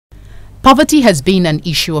Poverty has been an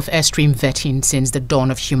issue of extreme vetting since the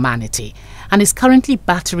dawn of humanity and is currently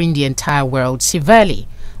battering the entire world severely,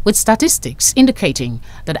 with statistics indicating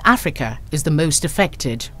that Africa is the most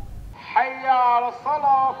affected.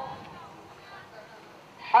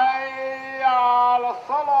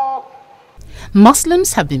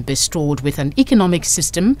 Muslims have been bestowed with an economic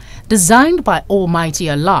system designed by Almighty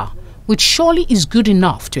Allah, which surely is good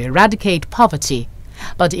enough to eradicate poverty,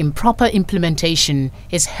 but improper implementation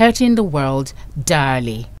is hurting the world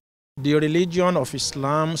direly. The religion of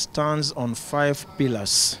Islam stands on 5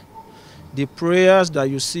 pillars. The prayers that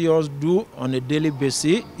you see us do on a daily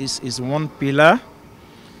basis is one pillar.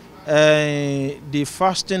 The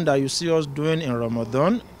fasting that you see us doing in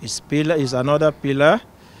Ramadan is another pillar.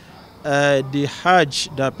 The Hajj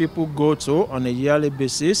that people go to on a yearly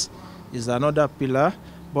basis is another pillar.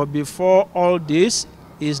 But before all this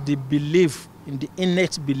is the belief, in the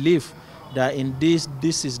innate belief that in this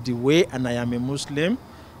is the way and I am a Muslim.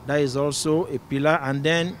 That is also a pillar. And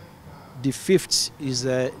then the 5th is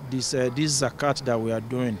this zakat that we are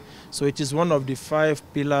doing. So it is one of the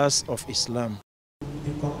 5 pillars of Islam.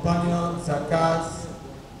 The companion zakat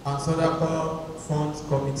and Sadaqah funds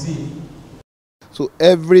committee. So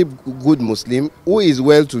every good Muslim who is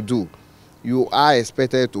well-to-do, you are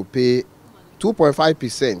expected to pay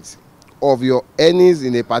 2.5% of your earnings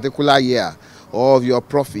in a particular year, or of your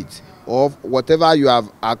profit, of whatever you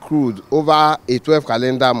have accrued over a 12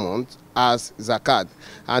 calendar month as zakat.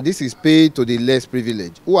 And this is paid to the less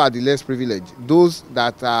privileged. Who are the less privileged? Those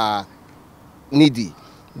that are needy,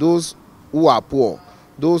 those who are poor,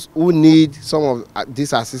 those who need some of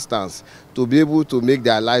this assistance to be able to make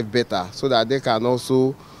their life better so that they can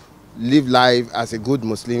also live life as a good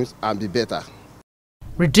Muslims and be better.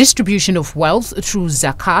 Redistribution of wealth through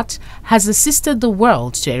zakat has assisted the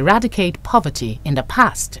world to eradicate poverty in the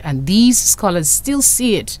past, and these scholars still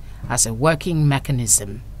see it as a working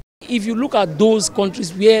mechanism. If you look at those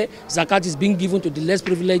countries where zakat is being given to the less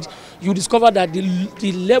privileged, you discover that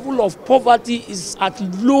the level of poverty is at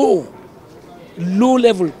low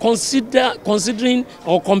level, considering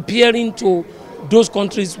or comparing to those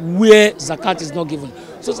countries where zakat is not given.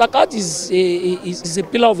 So zakat is a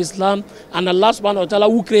pillar of Islam, and Allah subhanahu wa ta'ala,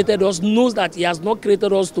 who created us, knows that He has not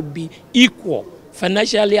created us to be equal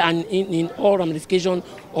financially and in all ramifications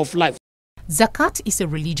of life. Zakat is a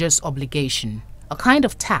religious obligation, a kind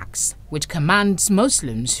of tax which commands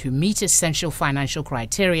Muslims who meet essential financial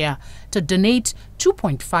criteria to donate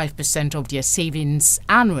 2.5% of their savings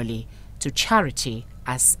annually to charity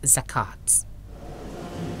as zakat.